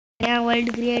नया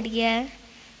world create किया है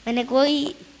मैंने। कोई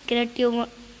क्रिएटिव,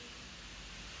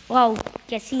 वाओ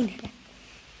क्या सीन है।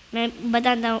 मैं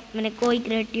बताता हूँ, मैंने कोई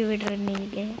क्रिएटिविटी नहीं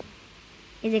किया है।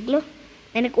 ये देख लो,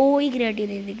 मैंने कोई क्रिएटिव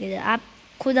नहीं किया। आप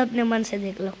खुद अपने मन से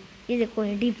देख लो। ये देखो,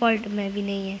 डिफ़ॉल्ट में भी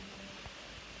नहीं है।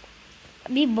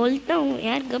 अभी बोलता हूँ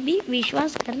यार, कभी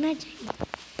विश्वास करना चाहिए।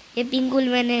 ये पिंकुल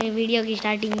मैंने वीडियो की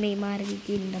स्टार्टिंग में ही मार दी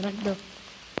थी। रख दो,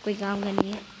 कोई काम का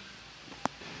नहीं है।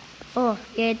 ओह,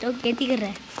 ये तो खेती कर रहा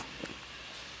है।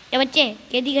 क्या बच्चे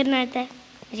खेती करना आता है?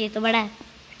 ये तो बड़ा है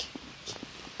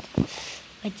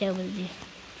बच्चा। बोल दिया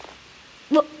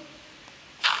वो।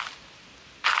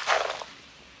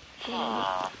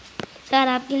 सर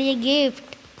आपके लिए गिफ्ट।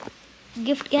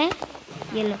 गिफ्ट क्या है?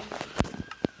 ये लो।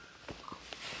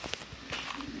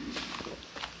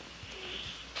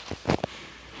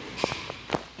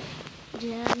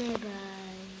 जाने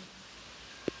भाई,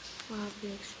 वहाँ पे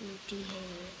एक स्मृति है।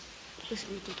 उस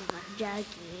स्मृति के पास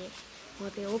जाके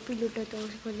वहाँ पे ओपी लूटा तो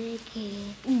उसको लेके।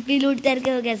 ओपी लूट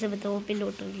करके वो कैसे बताओ ओपी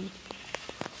लूट होगी?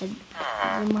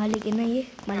 मालिक है ना, ये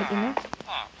मालिक है ना।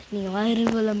 नहीं,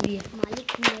 वायरल गोलम भी है।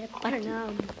 मालिक मेरा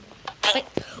प्रणाम।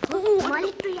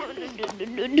 मालिक तो यार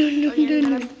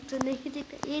तो नहीं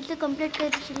देखा। ये तो कंप्लीट कर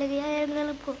चले गया है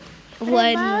गोलम को। वो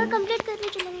कंप्लीट करने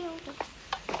चले गया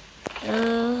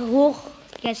वो।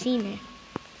 क्या सीन है।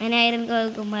 मैंने आयरन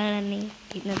गोलम को मारा नहीं,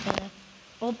 इतना सारा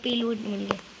ओपी लूट मिल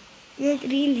गया। ये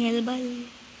ग्रीन हेल भाई,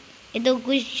 ये तो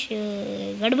कुछ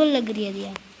गड़बड़ लग रही है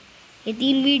दिया। ये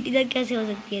 3 बीट इधर कैसे हो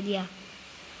सकती है दिया?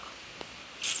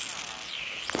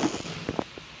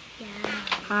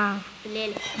 हाँ ले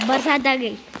लो, बरसात आ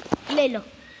गई, ले लो।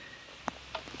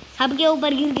 सबके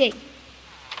ऊपर गिर गई।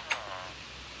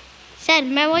 सर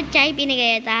मैं वो चाय पीने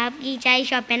गया था, आपकी चाय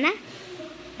शॉप है ना?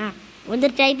 हाँ,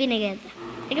 उधर चाय पीने गया था।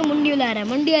 देखिए मुंडी ला रहा है,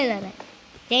 मुंडी ला रहा है।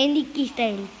 चाइनी की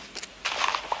स्टाइल।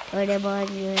 थोड़े बहुत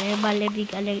बाले भी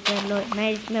कलेक्ट कर लो।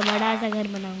 मैं इसमें बड़ा सा घर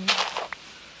बनाऊंगा।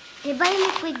 ये भाई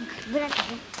मैं कोई घर बनाता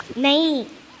नहीं,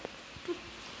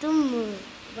 तुम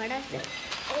बड़ा सा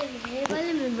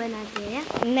वाले में बनाते हैं।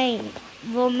 नहीं,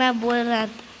 वो मैं बोल रहा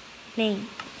था। नहीं,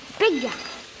 फेंक गया,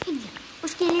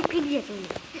 उसके लिए फेंक दिया तुमने।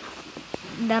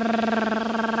 डर।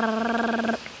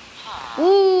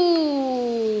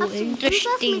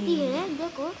 इंटरेस्टिंग है।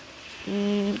 देखो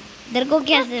तेरे को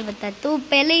कैसे बता? तू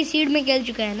पहले ही सीड में खेल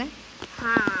चुका है ना?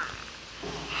 हाँ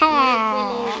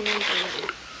हाँ,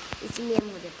 इसलिए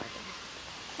मुझे पता है।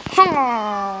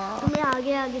 हाँ, तुम्हें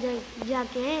आगे आगे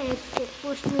जाके एक चेक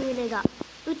पोस्ट में मिलेगा।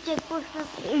 तो चेक पोस्ट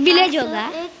विलेज होगा,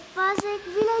 एक पास एक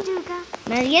विलेज होगा।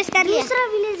 मैं यस कर लिया। दूसरा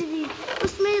विलेज भी,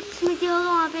 उसमें स्मृति होगा।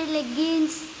 वहाँ पे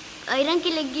लेगिंग्स, आयरन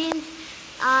की लेगिंग्स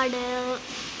और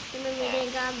तुम्हें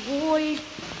मिलेगा गोल्ड,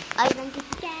 आयरन की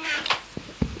कैश।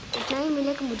 इतना ही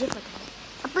मिलेगा मुझे पता है।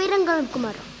 अब आयरन गोलम को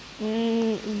मारो।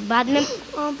 बाद में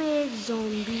वहाँ पे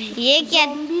ज़ॉम्बी। ये क्या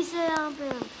ज़ॉम्बी से यहाँ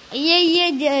पे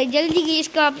ये जल्दी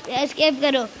इसको एस्केप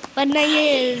करो, वरना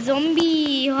ये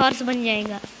ज़ॉम्बी हॉर्स बन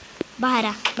जाएगा। बाहर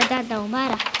आ, बताता हूँ।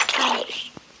 बाहर आ।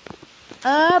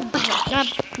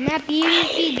 मैं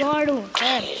PvP गॉड हूँ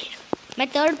सर। मैं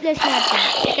 3rd प्लेस में आता हूँ।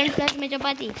 2nd प्लेस में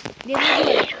चपाती।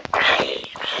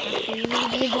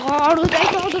 गॉड हूँ।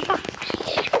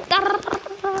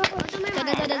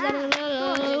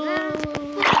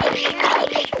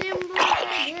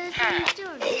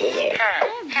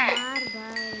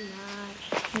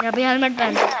 अभी हेलमेट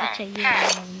पहन। अच्छा ये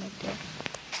हेलमेट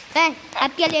है।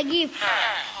 आपके लिए गिफ्ट।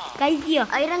 कैसी हो?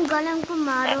 आयरन गोलम को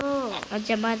मारो।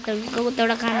 अच्छा बात तो उसको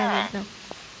थोड़ा खाना देता हूँ।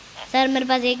 सर मेरे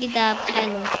पास एक किताब, खा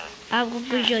लो, आपको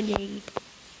खुश हो जाएगी।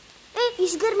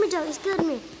 इस घर में जाओ, इस घर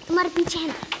में तुम्हारे पीछे है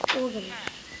ना वो घर,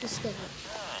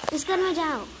 इस घर में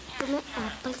जाओ। तुम्हें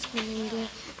एप्पल्स मिलेंगे।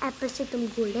 एप्पल से तुम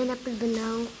गोल्डन एप्पल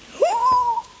बनाओ।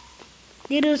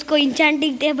 फिर उसको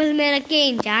इंचांटिंग टेबल में रख के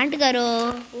इंचांट करो।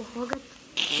 वो होगा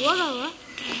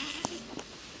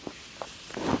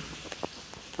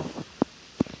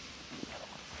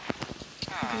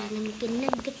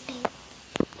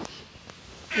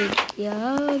क्या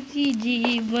की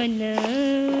जीवन।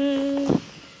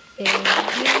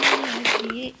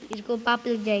 इसको पाप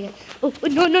लग जाएगा।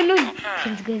 नो नो नो,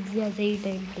 सही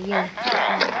टाइम पे ये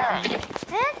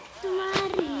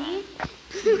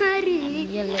तुम्हारी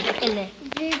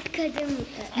ये खत्म।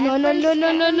 No no no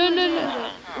no no no no no,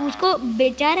 उसको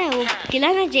बेचारा है, वो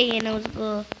खिलाना चाहिए ना उसको।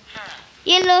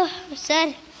 ये लो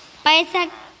सर, पैसा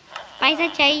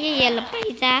चाहिए। ये लो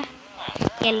पैसा,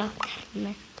 ये लो।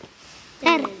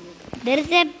 सर इधर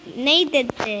से नहीं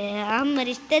देते, हम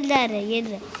रिश्तेदार है।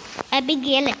 ये अभी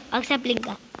गेल है अक्सर लिंक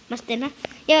का, मस्त है ना।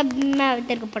 ये मैं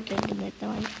तेरे को पटेल देता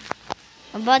हूँ,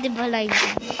 बहुत ही भला ही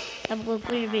सबको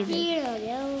कुछ भी दे।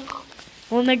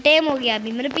 वो मैं टेम हो गया,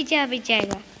 अभी मेरे पीछे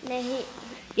आएगा। नहीं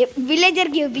ये विलेजर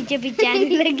क्यों पीछे पीछे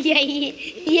आने लग गया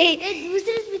ये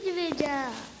दूसरे स्पीच में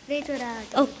जा रे छोरा।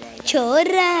 ओ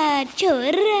छोरा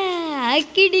छोरा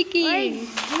किड़की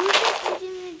दूसरे स्पीच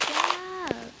में जा।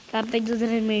 कहाँ पे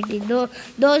दूसरे मिनट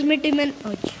 2 मिनट में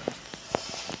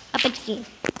अपच की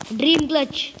dream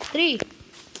clutch 3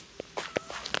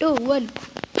 2 1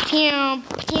 champ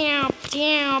champ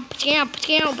champ champ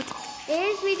champ.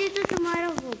 एक वीडियो तो तुम्हारा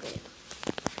हो गया।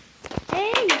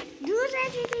 दूसरे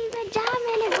वीडियो में जा,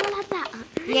 मैंने बोला था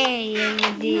ये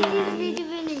दे इस वीडियो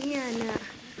में नहीं आना।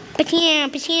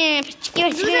 चैंप चैंप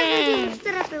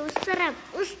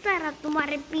उस तरफ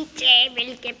तुम्हारे पीछे बिल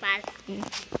के पास।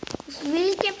 उस बिल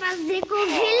के पास देखो,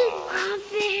 बिल वहाँ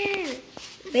पे है।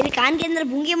 मेरे कान के अंदर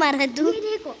भूंगे मार है तू।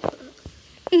 देखो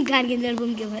कान के अंदर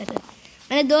भूंगे मार है।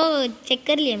 मैंने 2 चेक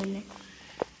कर लिए। मैंने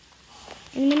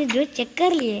 2 चेक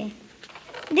कर लिए।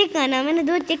 देखा ना, मैंने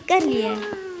 2 चेक कर लिए।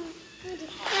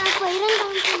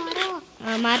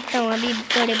 हाँ मारता हूँ अभी,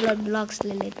 थोड़े ब्लॉक्स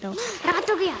ले लेता हूँ। रात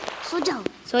हो गया, सो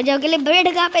जाओ के लिए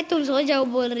बेड कहाँ पे तुम सो जाओ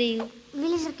बोल रही हो?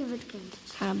 विलेजर के बेड के अंदर।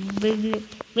 हाँ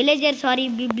विलेजर सॉरी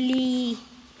बिबली।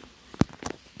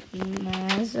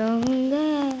 मैं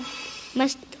सोऊंगा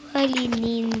मस्त वाली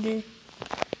नींद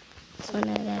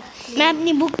सोना रात। मैं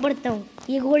अपनी बुक पढ़ता हूँ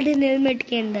ये गोल्डन हेलमेट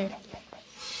के अंदर।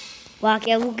 वाह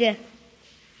क्या बुक है।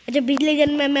 अच्छा पिछले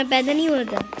जन्म में मैं पैदा नहीं हुआ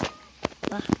था।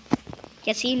 वाह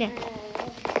क्या सीन है।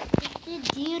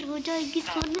 देर हो जाएगी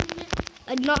सोने में।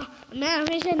 नौ मैं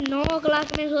हमेशा 9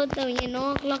 o'clock में सोता हूँ। ये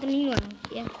 9 o'clock नहीं हुआ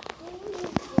क्या? 6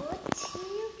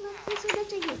 o'clock पे सोना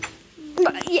चाहिए।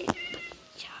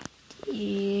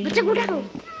 ये बच्चा उठा लो।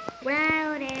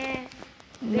 वाह रे,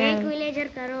 बैक विलेजर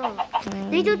करो,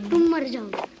 नहीं तो तुम मर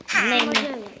जाओगे। नहीं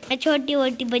मैं छोटी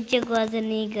वोटी बच्चे को ऐसा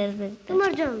नहीं कर सकता। तुम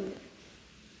मर जाओगे।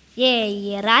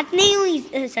 ये रात नहीं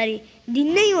हुई, सॉरी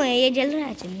दिन नहीं हुआ है, ये जल रहा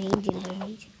है। चल नहीं जल रहा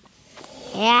नहीं जल।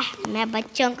 मैं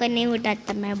बच्चों को नहीं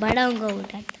उठाता, मैं बड़ों को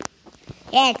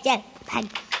उठाता। चल भाग।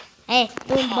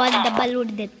 तू बहुत डबल उठ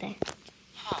देता है।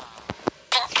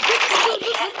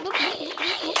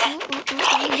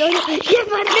 ये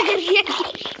बंद कर दिया।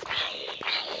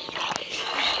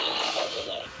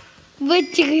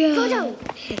 बच गया। सो जाओ।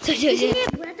 इसलिए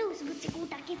बोला था उस बच्चे को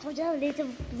उठा के सो जाओ, नहीं तो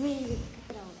तुम्हें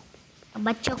खतरा होगा।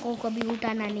 बच्चों को कभी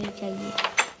उठाना नहीं चाहिए।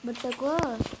 बच्चों को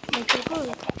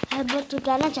हर वक्त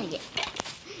उठाना चाहिए।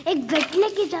 एक बेड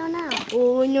लेके जाओ ना।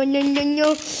 Oh no no no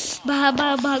no.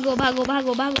 भागो भागो भागो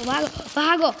भागो भागो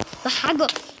भागो भागो।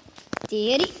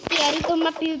 तेरी तो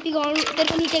मैं पीपी गाँव तेरे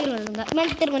को नीचे गिरा दूंगा।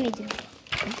 मैं तेरे को नीचे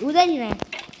उधर ही ना।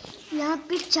 यहाँ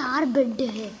पे 4 बेड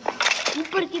है।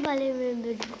 ऊपर के वाले में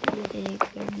बेड,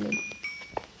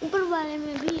 ऊपर वाले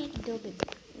में भी 2 बेड।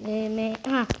 मैं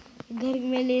हाँ घर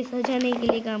में ले सजाने के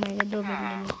लिए काम आएगा। 2 बेड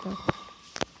ले लेता हूँ।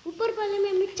 ऊपर वाले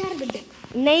में भी 4 बेड है।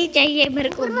 नहीं चाहिए मेरे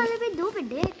को। ऊपर वाले में 2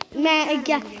 बेड है। मैं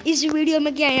क्या इस वीडियो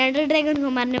में क्या एंडर ड्रैगन को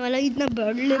मारने वाला इतना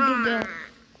बेड लेके जा।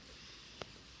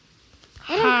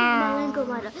 ड्रैगन को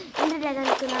मारो। एंडर ड्रैगन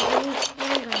को मारो।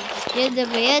 ये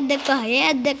देखो ये देखो।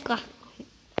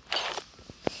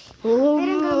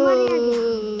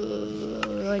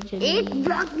 एक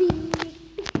ब्लॉक भी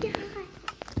क्या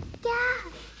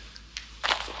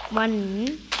 1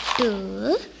 2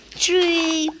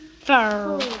 3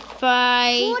 4 5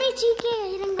 पूरी चीज है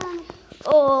हिरंगन।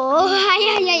 ओह हाय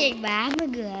बाबा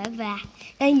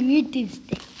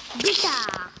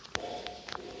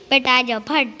बेटा आ जाओ।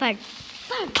 फट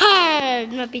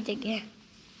मैं पीछे गया।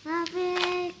 यहाँ पे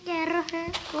कैरो है,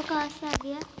 वो कहाँ से आ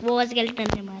गया? वो स्केलेटन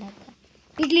ने मारा था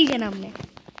पिछली जन्म में।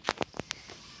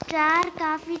 4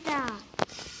 काफी था।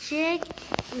 6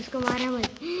 उसको मारा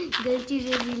मत, गलती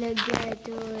से भी लग गया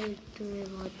तो तुम्हें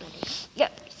बहुत पड़ेगा।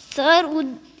 सर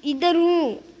इधर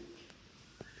हूँ।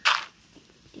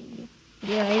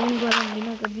 ये आयरन गोलम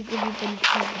बिना कभी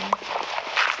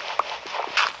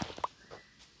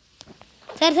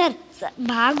सर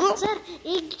भागो। सर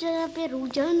एक जगह पे रुक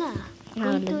जाओ ना।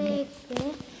 हाँ, तो एक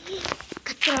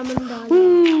खतरा मंदा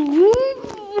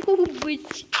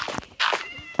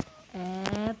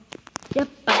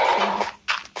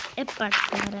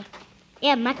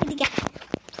ये मत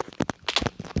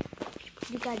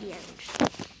दिखा दिया।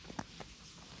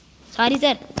 सॉरी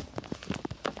सर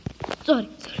सॉरी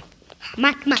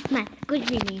मत कुछ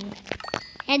भी नहीं है।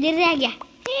 इधर से आ गया।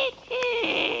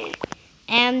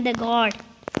 I am the god,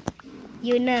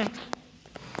 you know.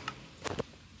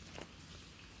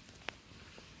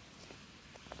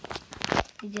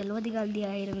 जलवा निकाल दिया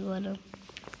आयरन वाला।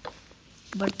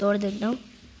 बट तोड़ देता हूँ।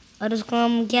 और उसको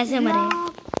हम कैसे मरे?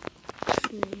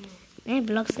 नहीं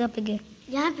ब्लॉक्स कहाँ पे गए?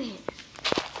 यहाँ पे है।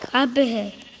 कहाँ पे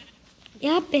है?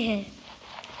 यहाँ पे है।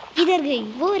 किधर गई?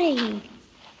 वो रही।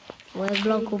 वो एक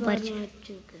ब्लॉक ऊपर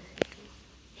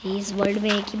इस वर्ल्ड में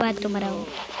एक ही बात तुम्हारा हो,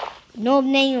 नोब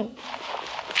नहीं हूँ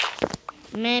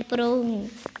मैं, प्रो हूँ।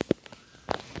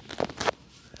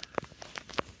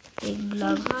 एक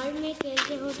ब्लॉग हार्ड में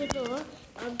खेलते होते तो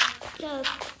अब तक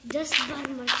 10 बार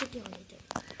मर चुके होते।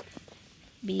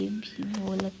 बेबी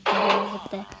वो लगता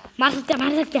है मार सकते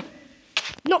हैं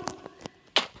नो।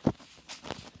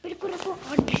 मेरे को रखो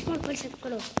और डिस्माउंट कर सकते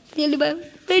करो। जल्दी भाग,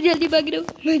 मैं जल्दी भाग रहा हूँ,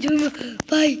 मैं जाऊँगा।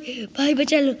 भाई भाई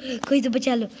बचा लो, कोई तो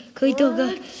बचा लो, कोई तो होगा,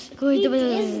 कोई तो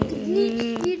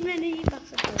स्पीड में नहीं भाग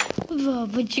सकता। वाह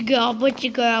बच गया।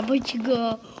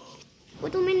 वो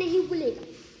तुम्हें नहीं भूलेगा,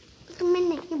 तुम्हें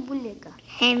नहीं भूलेगा।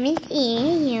 हमें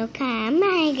ये काम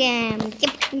आएगा।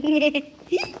 तेरे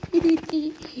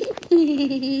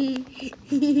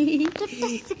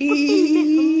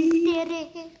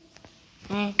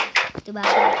है तो बात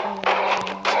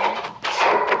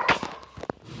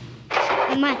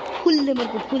मत खुल दे,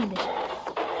 मेरे को खुल दे।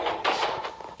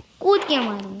 कूद के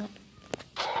मारूंगा,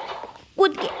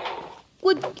 कूद के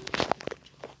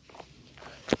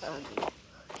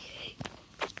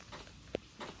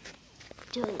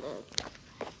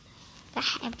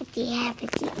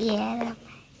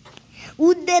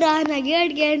उधर आना,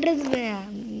 गेट के एंट्रेंस में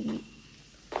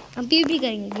हम पीपी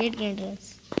करेंगे गेट के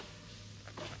एंट्रेंस।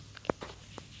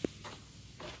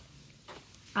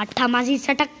 अट्ठा मासी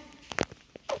सटक।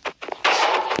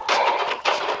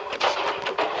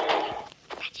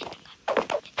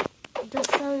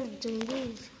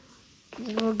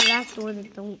 वो गिलास तोड़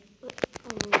देता हूँ।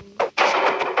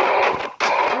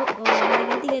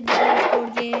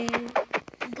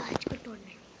 गाछ को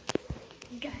तोड़ना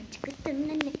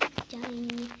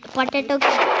चाहिए। पोटैटो की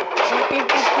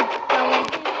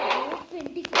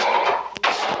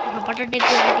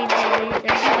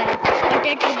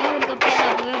उनका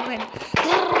पहला वेपन।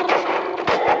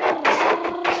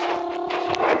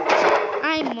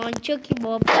 आई मॉन्चो की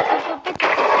बॉब।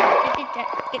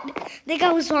 देखा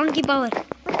उस सॉन्ग की पावर।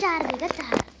 चार देगा,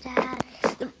 चार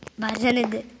बाहर जाने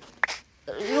दे।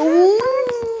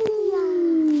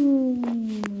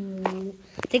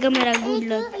 देखा मेरा गुड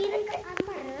लक।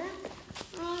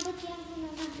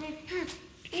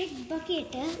 एक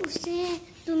बकेट है, उससे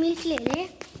तू मिल्क ले ले।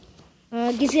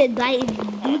 किसे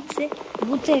दूध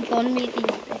से कौन मिल्क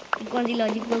लेता है? कौन सी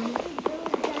लॉजिक होगी?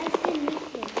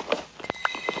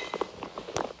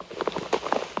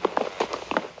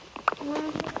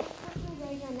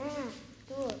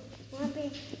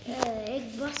 एक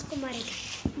बॉस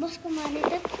को मारने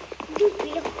तक दूध पी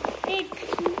लो।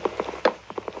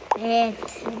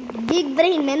 बिग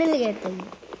ब्रेन मैंने लगाया था।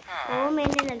 वो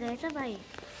मैंने लगाया था भाई।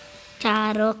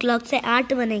 4 o'clock से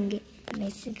 8 बनेंगे, नहीं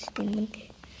 16 बनते।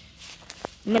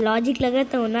 मैं लॉजिक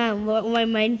लगाता हूँ ना, वो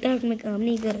माइनक्राफ्ट में काम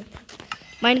नहीं करता।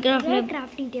 माइनक्राफ्ट में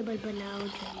क्राफ्टिंग टेबल बनाओ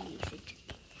जल्दी से।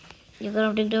 ये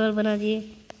क्राफ्टिंग टेबल बना दिए,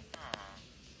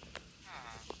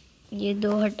 ये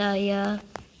 2 हटाया,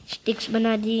 स्टिक्स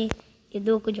बना दी, ये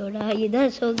 2 को जोड़ा, ये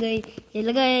 10 हो गई, ये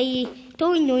लगाया, ये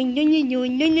तो नो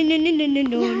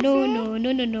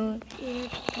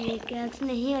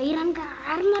नहीं, आयरन का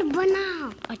आर्मर बनाओ।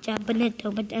 अच्छा बनाता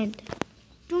हूँ।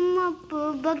 तुम अब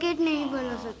बकेट नहीं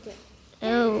बना सकते।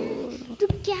 तू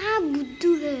क्या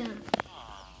बुद्धू है यार।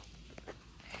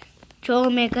 जो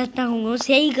मैं करता हूँ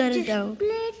सही करता हूँ।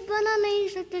 प्लेट बना नहीं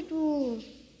सकते तू।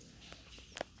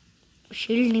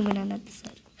 शील्ड नहीं बनाना था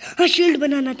सर। हाँ शील्ड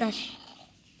बनाना था।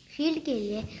 शील्ड के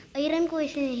लिए आयरन को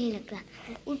ऐसे नहीं रखना,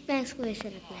 वुड प्लैंक्स को ऐसे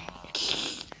रखना है।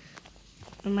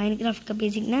 माइनक्राफ्ट का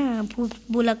बेसिक ना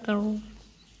बोला करूँ।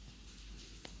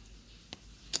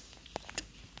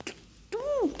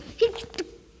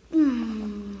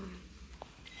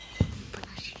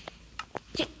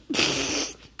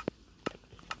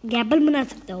 गैबल बना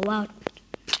सकता हूँ। वाह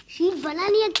शील्ड बना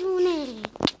लिया तूने।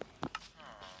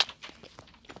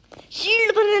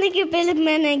 शील्ड बनाने के पहले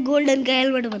मैंने गोल्डन का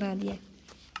हेलमेट बना दिया।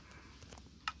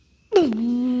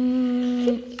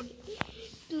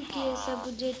 तू कैसा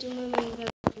बुझे तुम्हें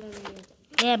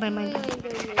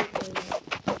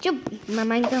चुप। मैं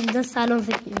माइनक्राफ्ट 10 सालों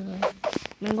से खेल रहा हूँ।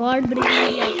 मैं गॉड ब्रेक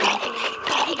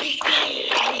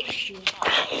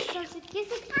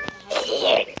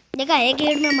देखा, एक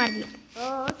हेड में मार दिया।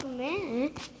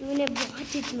 तूने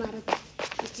बहुत हिट मारा था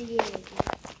इसलिए।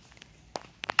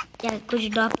 क्या कुछ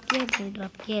ड्रॉप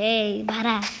किया?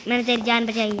 भारा मैंने तेरी जान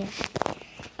बचाई है।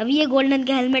 अब ये गोल्डन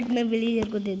का हेलमेट मैं विलीजर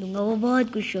को दे दूंगा, वो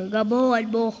बहुत खुश होगा,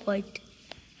 बहुत।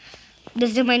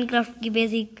 जैसे माइनक्राफ्ट की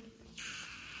बेसिक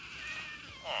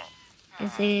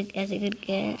ऐसे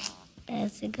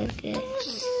करके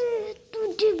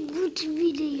तुझे कुछ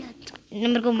भी नहीं आता।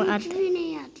 मेरे को कुछ भी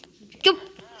नहीं आता। चुप,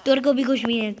 तेरे को भी कुछ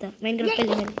भी नहीं आता। माइनक्राफ्ट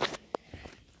पहले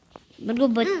मेरे को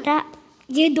बता,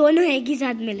 ये दोनों एक ही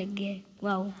साथ में लग गए।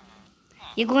 वाह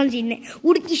ये कौन सी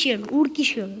उड़ की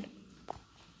शील्ड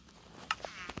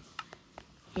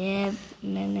ये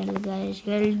मैंने लगाया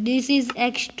shield. This is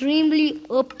extremely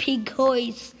OP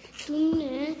guys.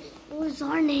 तुमने वो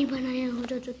ज़ॉर्ड नहीं बनाया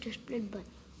होता तो चेस्ट प्लेट बन।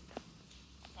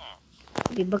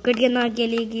 अभी बकेट के ना के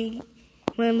लिए कि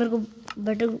मैं मेरे को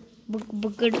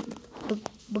बकेट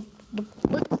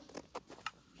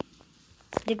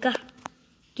देखा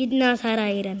कितना सारा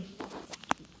आयरन।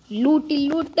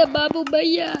 लूट बाबू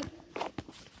भैया।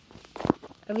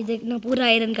 अभी देखना पूरा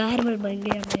आयरन का आर्मर बन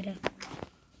गया मेरा।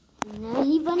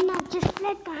 नहीं बनना, चेस्ट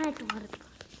प्लेट कहाँ है तुम्हारे पास?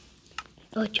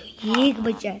 अच्छा ये एक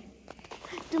बचा है।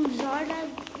 तुम ज़ॉर्ड और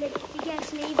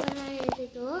पिकैक्स नहीं बनाए थे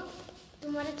तो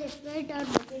तुम्हारा चेस्ट प्लेट और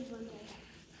बकेट बन गया।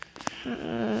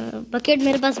 बकेट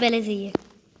मेरे पास पहले से ही है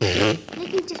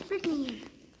लेकिन चेस्ट प्लेट नहीं है।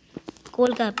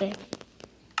 कोल कहाँ पे?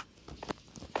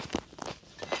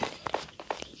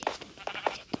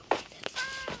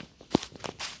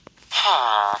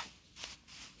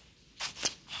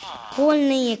 कोल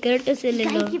नहीं है, करंट से ले लो।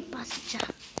 गाय के पास जा,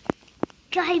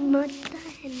 ट्राई मत करना।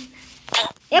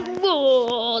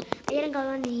 आयरन का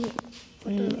नहीं है।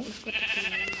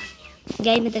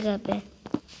 गाय में तो कहाँ पे?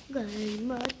 गाय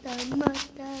माता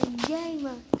माता जय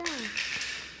माता।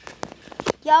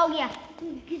 क्या हो गया?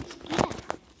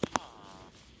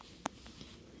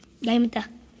 गाय माता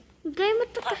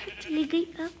कहाँ चली गई?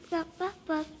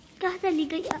 कहाँ चली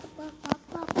गई?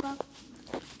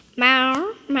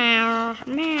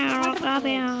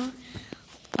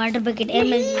 वाटर बकेट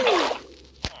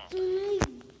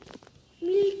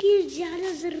मिल्क की ज्यादा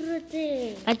जरूरत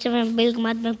है। अच्छा मैं मिल्क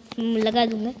मात में लगा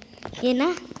दूंगा। ये ना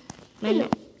मैंने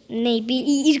नहीं पी।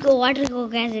 इसको वाटर को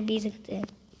कैसे पी सकते हैं?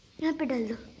 यहाँ पे डाल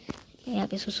दो। यहाँ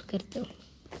पे सुसु करते हो।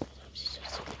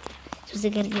 सुसु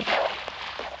कर दिया।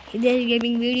 इधर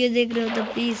गेमिंग वीडियो देख रहे हो तो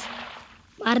प्लीज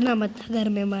मारना मत घर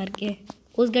में मार के।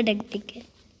 उसका टेक्टिक है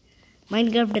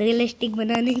माइनक्राफ्ट रियलिस्टिक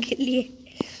बनाने के लिए।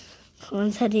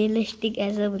 कौन सा रियलिस्टिक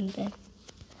ऐसा बनता है?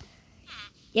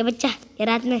 ये बच्चा ये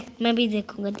रात में मैं भी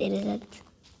देखूंगा तेरे साथ।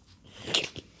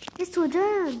 ये सो जा।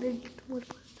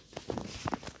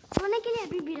 सोने के लिए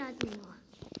अभी भी रात नहीं हुआ।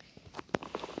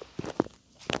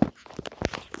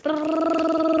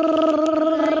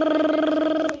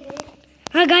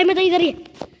 हाँ गाय में तो इधर ही है।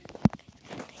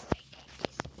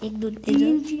 एक दूध दे दो।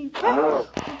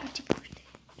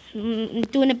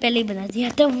 तूने पहले ही बना दिया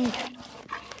था वो।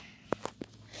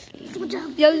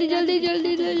 जल्दी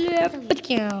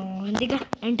क्या देखा?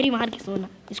 एंट्री मार के सोना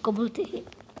इसको बोलते हैं।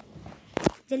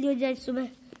 जल्दी हो जाए सुबह।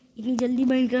 इतनी जल्दी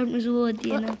माइनक्राफ्ट में सुबह होती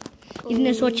है ना,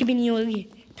 इतने सोच भी नहीं होगी।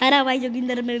 थारा भाई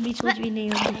जोगिंदर में भी सोच भी नहीं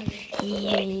होगी।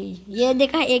 ये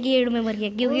देखा एक ही में मर गया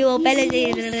क्योंकि वो पहले से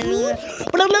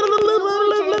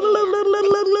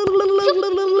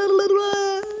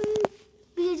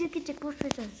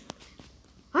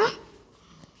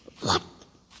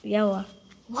क्या हुआ?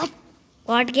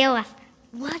 What क्या हुआ?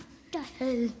 What the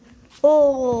hell?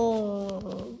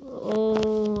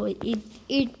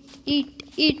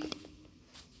 Eat.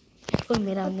 और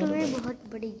मेरा तुम्हें बहुत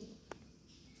बड़ी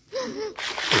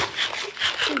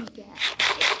क्या?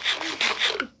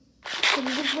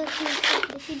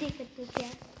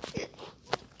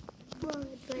 बहुत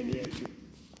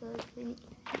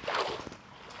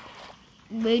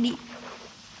बड़ी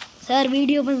सर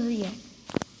वीडियो बन रही है।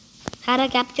 सारा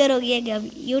कैप्चर हो गया क्या?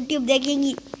 यूट्यूब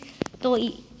देखेंगी तो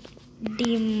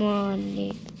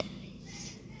डिमोनेटाइज।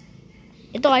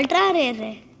 ये तो अल्ट्रा रेयर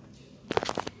है।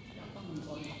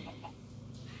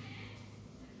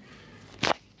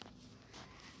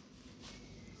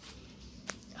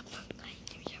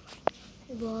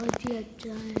 बहुत ही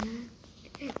अच्छा है।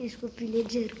 इसको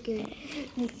विलेजर के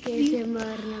कैसे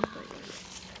मारना पड़ेगा।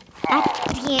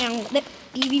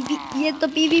 पीवीपी ये तो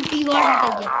पीवीपी गॉड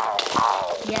निकल गया।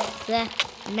 यस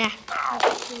मैं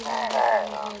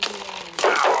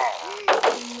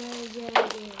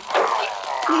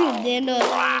दे दो।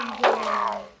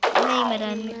 नहीं मरा।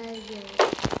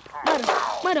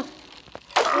 मारो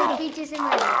पीछे से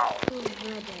मारो।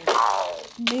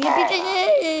 पीछे से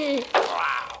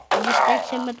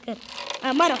डिस्ट्रैक्शन मत कर।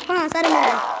 मारो। हाँ सारे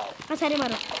मारो। हाँ सारे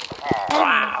मारो।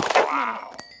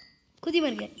 खुद ही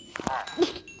मर गए।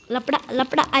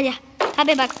 लपड़ा आजा। कहाँ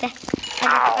भागता है?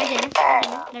 आजा ना।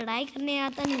 लड़ाई करने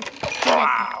आता नहीं।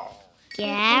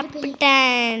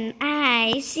 कैप्टन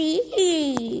आई सी।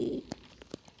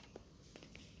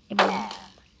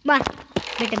 मार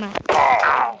बेटे मार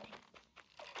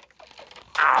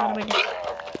बेटे।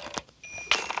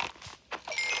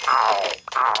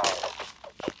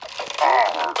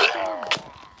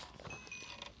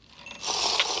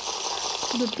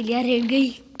 दूध पी लिया। रेड गई।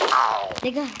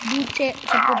 देखा दूध से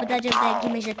सबको पता चलता है कि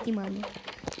मैं शक्तिमान हूँ।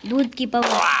 दूध की पावर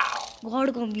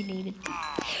गॉड कॉम भी नहीं देती।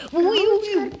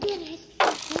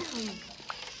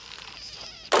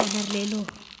 स्कैनर ले लो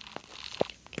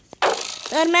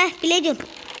सर, मैं प्ले जो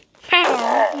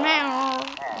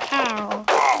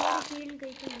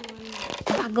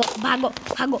भागो भागो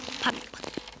भागो भागो।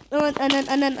 अनन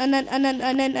अनन अनन अनन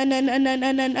अनन अनन अनन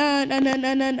अनन अनन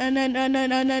अनन अनन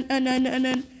अनन अनन अनन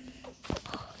अनन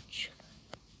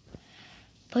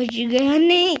बच गया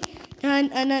नहीं। अनन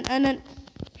अनन अनन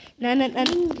अनन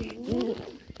अनन।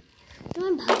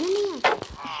 तुम्हें भागना नहीं आता?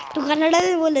 तू कन्नड़ा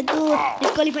में बोले, तू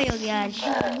डिस्क्वालीफाई हो गया आज।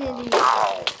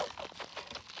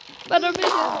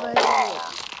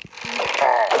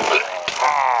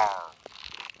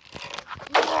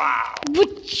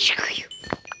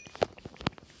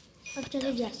 अब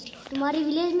चले जा, तुम्हारी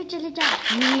विलेज में चले जा।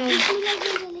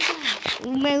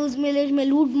 मैं उस विलेज में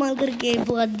लूट मार करके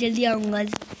बहुत जल्दी आऊंगा।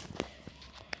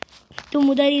 तुम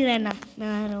उधर ही रहना, मैं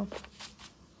आ रहा हूँ।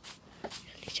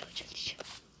 जल्दी जाओ।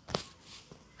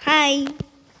 हाय,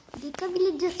 देखा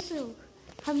विलेजर्स,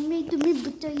 हमने तुम्हें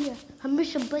बचाया, हमें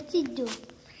शाबाशी दो।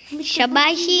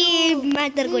 शाबाशी। मैं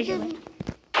तेरे को शाबाशी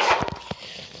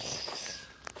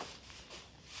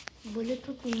बोले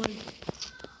तो तुम मर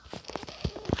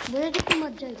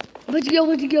जाए। बच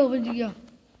गया।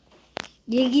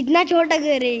 ये कितना छोटा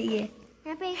घर है ये।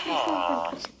 यहाँ पे एक रिस्पॉन्स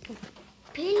कर सकते हो।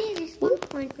 पहले रिस्पॉन्स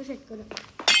पॉइंट को सेट करो।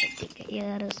 ठीक है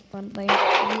यार, रिस्पॉन्स पॉइंट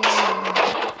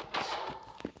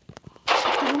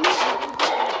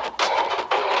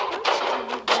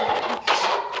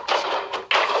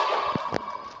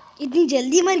इतनी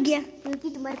जल्दी मर गया क्योंकि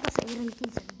तुम्हारे पास आयरन की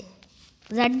जड है।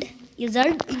 जड? ये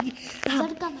जड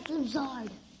का मतलब जॉड।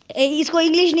 इसको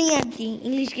इंग्लिश नहीं आती,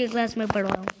 इंग्लिश के क्लास में पढ़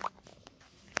रहा हूँ।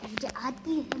 मुझे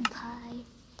आती है भाई।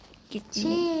 कितने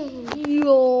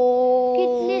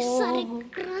सारे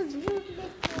क्रॉसबो।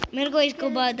 मेरे को इसको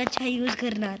बहुत अच्छा यूज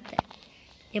करना आता है।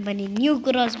 ये बनी न्यू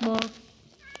क्रॉसबो,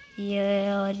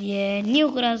 ये और ये न्यू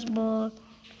क्रॉसबो,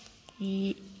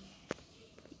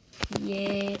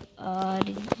 ये और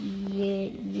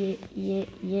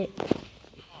ये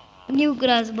न्यू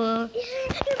क्रॉसबो।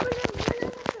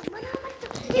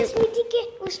 स्मिथी के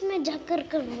उसमें जाकर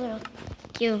कर करो।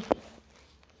 क्यों?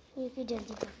 ये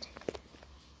जल्दी करते।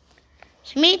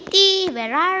 Smithy,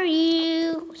 where are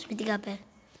you? Smithy कहाँ पे है?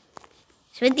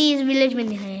 स्मिथी इस विलेज में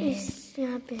नहीं है।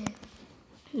 यहाँ पे है।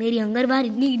 मेरी हंगर बार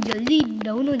इतनी जल्दी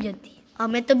डाउन हो जाती है। और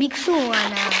मैं तो भिक्षु हूँ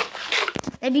ना,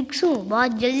 मैं भिक्षु हूँ,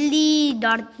 बहुत जल्दी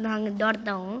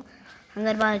दौड़ता हूँ,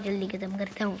 हंगर बार जल्दी खत्म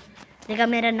करता हूँ। देखा,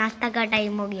 मेरा नाश्ता का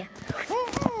टाइम हो गया।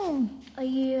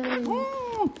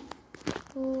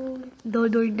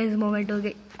 दो इंटेंस मोमेंट हो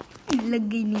गए, लग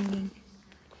गई नींद।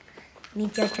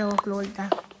 नीचे अच्छा वो क्लोलता।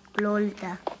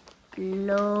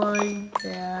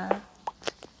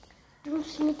 तुम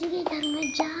स्मिथी के घर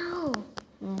में जाओ।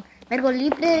 मेरे को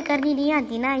लीप करनी नहीं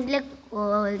आती ना, इसलिए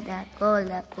खोलता।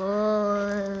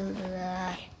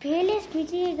 पहले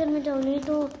स्मिथी के घर में जाओ, नहीं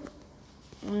तो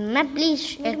मैं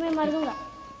प्लीज मैं मार दूंगा।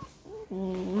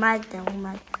 मारता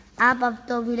हूँ। आप अब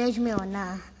तो विलेज में हो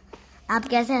ना, आप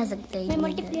कैसे आ सकते हैं? मैं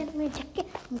मल्टीप्लेयर में जाके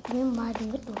तुम्हें मार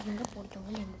दूंगा, तोड़ दूंगा, फोड़ दूंगा,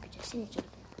 लेमू के जैसे नहीं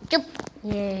चलते। चुप।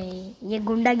 ये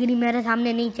गुंडागिरी मेरे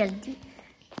सामने नहीं चलती।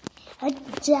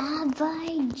 जा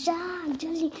भाई जा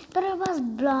जल्दी। तेरे पास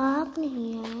ब्लॉक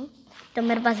नहीं है तो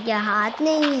मेरे पास क्या हाथ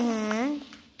नहीं है?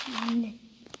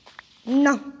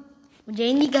 नो, मुझे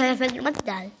हिंदी का इफेक्ट मत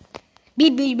डाल।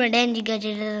 बीच में डेंजी का अच्छा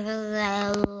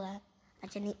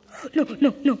नहीं। नो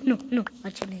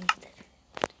अच्छा नहीं।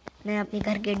 मैं अपने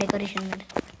घर के डेकोरेशन में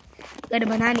घर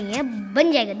बनानी है,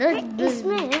 बन जाएगा। दोस्त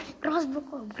इसमें क्रॉसबो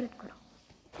को अपग्रेड करो।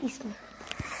 इसमें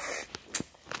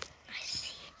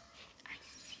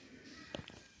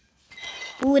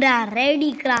पूरा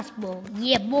रेडी क्रॉसबो,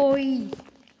 ये बॉय।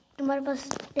 तुम्हारे पास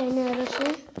 10 एरोस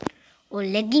है। और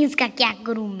लेगिंग्स का क्या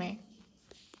करूं मैं?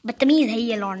 बदतमीज है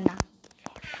ये लौंडा।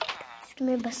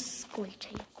 तुम्हें बस कोल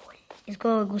चाहिए, कोल।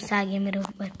 इसको गुस्सा आ गया मेरे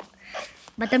ऊपर।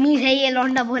 बदतमीज है ये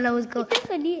लौंडा, बोला उसको।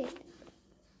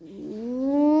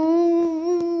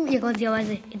 ये कौन सी आवाज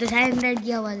है? ये तो शायद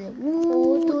की आवाज है।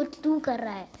 वो तो तू कर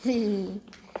रहा है।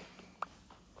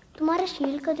 तुम्हारे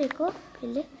शील्ड का देखो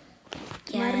पहले।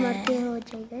 मारते हो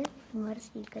जाएगा तुम्हारा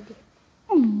शील्ड का देखो।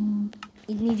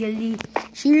 इतनी जल्दी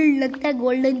शील्ड लगता है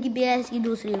गोल्डन की बेस की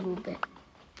दूसरी रूप है।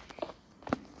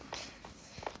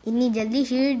 इतनी जल्दी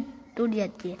शील्ड टूट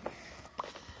जाती है।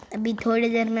 अभी थोड़ी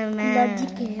देर में मैं लॉजिक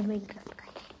है माइनक्राफ्ट का।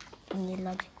 ये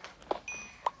लॉजिक।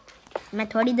 मैं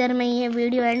थोड़ी देर में ये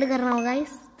वीडियो एंड कर रहा हूँ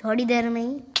गाइस। थोड़ी देर में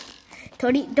ही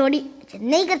थोड़ी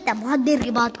नहीं करता, बहुत देर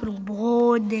के बाद करूँगा।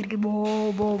 बहुत देर के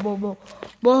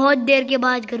बहुत देर के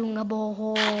बाद करूँगा।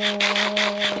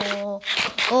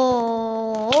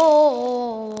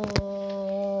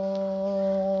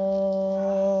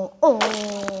 ओ ओ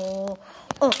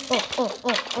ओ ओ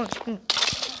ओ ओ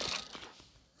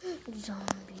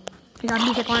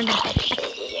ज़ॉम्बी से कौन डरता है?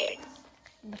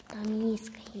 बदतमीज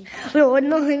कहीं। ओ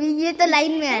नो, ये तो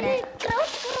लाइन में आ रहा है।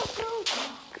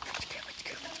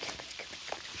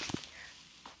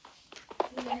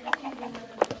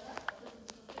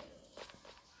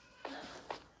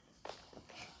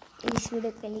 इस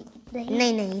वीडियो के लिए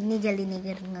नहीं नहीं, इतनी जल्दी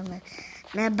नहीं करूँगा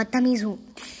मैं बदतमीज हूँ।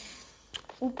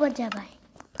 ऊपर जा भाई,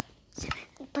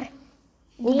 ऊपर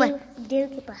ऊपर देव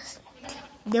के पास।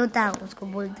 देवता उसको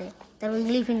बोलते हैं, तब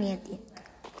इंग्लिश ही नहीं आती है।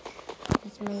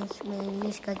 इसमें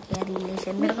इंग्लिश का क्या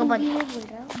रिलेशन मेरे को बोल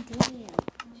रहा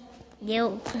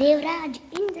हूँ। देवराज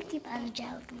इंद्र के पास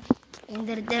जाओ तुम।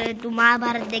 इंद्र, तू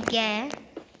महाभारत देख के आया है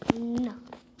ना?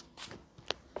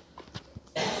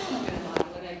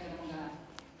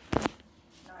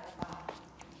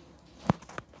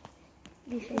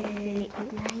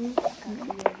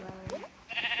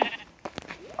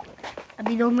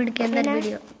 अभी 2 मिनट के अंदर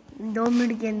वीडियो, 2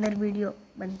 मिनट के अंदर वीडियो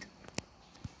बंद।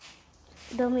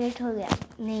 2 मिनट हो गया।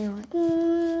 नहीं हुआ।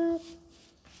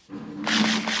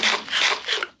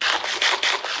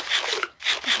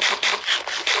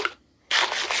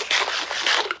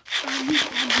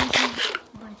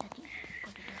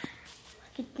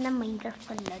 कितना माइनक्राफ्ट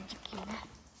का लॉजिक है ना,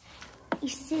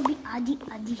 इससे भी आधी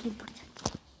आधी ही बढ़ जाती है।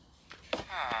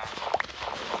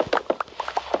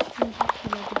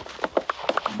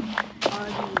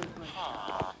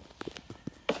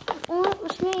 और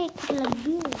उसमें एक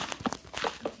लग्गी है।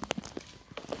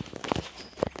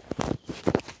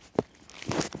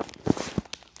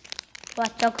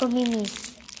 चौको मिनी।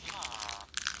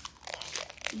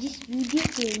 जिस वीडियो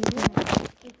के लिए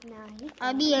इतना ही।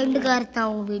 अभी एंड करता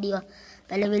हूँ वीडियो।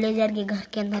 पहले विलेजर के घर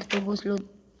के अंदर तो घुस लो,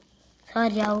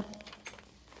 सर जाओ।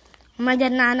 मैं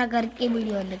जब आना करके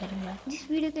वीडियो एंड करूँगा। जिस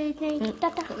वीडियो के लिए इतना ही।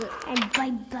 Tata and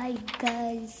bye bye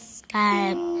guys.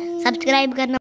 Subscribe करना